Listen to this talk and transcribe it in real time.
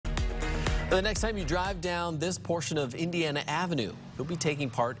The next time you drive down this portion of Indiana Avenue, you'll be taking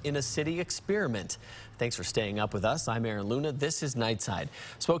part in a city experiment. Thanks for staying up with us. I'm Aaron Luna. This is Nightside.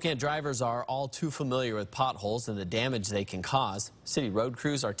 Spokane drivers are all too familiar with potholes and the damage they can cause. City road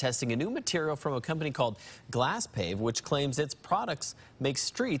crews are testing a new material from a company called Glass Pave, which claims its products make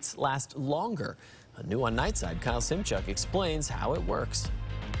streets last longer. New on Nightside, Kyle Simchuk explains how it works.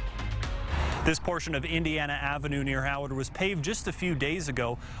 This portion of Indiana Avenue near Howard was paved just a few days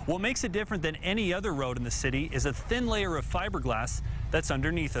ago. What makes it different than any other road in the city is a thin layer of fiberglass that's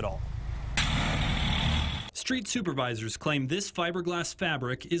underneath it all. Street supervisors claim this fiberglass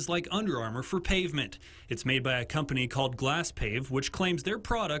fabric is like Under Armour for pavement. It's made by a company called Glass Pave, which claims their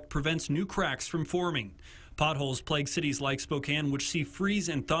product prevents new cracks from forming. Potholes plague cities like Spokane, which see freeze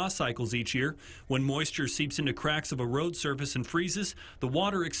and thaw cycles each year. When moisture seeps into cracks of a road surface and freezes, the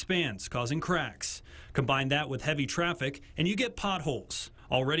water expands, causing cracks. Combine that with heavy traffic, and you get potholes.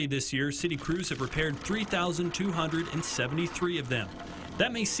 Already this year, city crews have repaired 3,273 of them.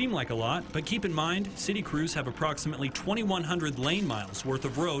 That may seem like a lot, but keep in mind, city crews have approximately 2,100 lane miles worth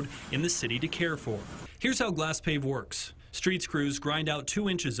of road in the city to care for. Here's how Glass Pave works. Streets crews grind out 2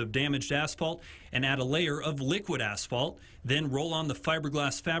 inches of damaged asphalt and add a layer of liquid asphalt, then roll on the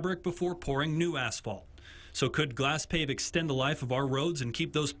fiberglass fabric before pouring new asphalt. So could Glass Pave extend the life of our roads and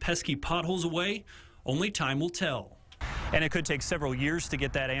keep those pesky potholes away? Only time will tell. And it could take several years to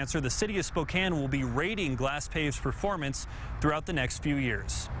get that answer. The city of Spokane will be rating Glass Pave's performance throughout the next few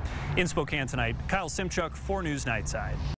years. In Spokane tonight, Kyle Simchuk, 4 News Nightside.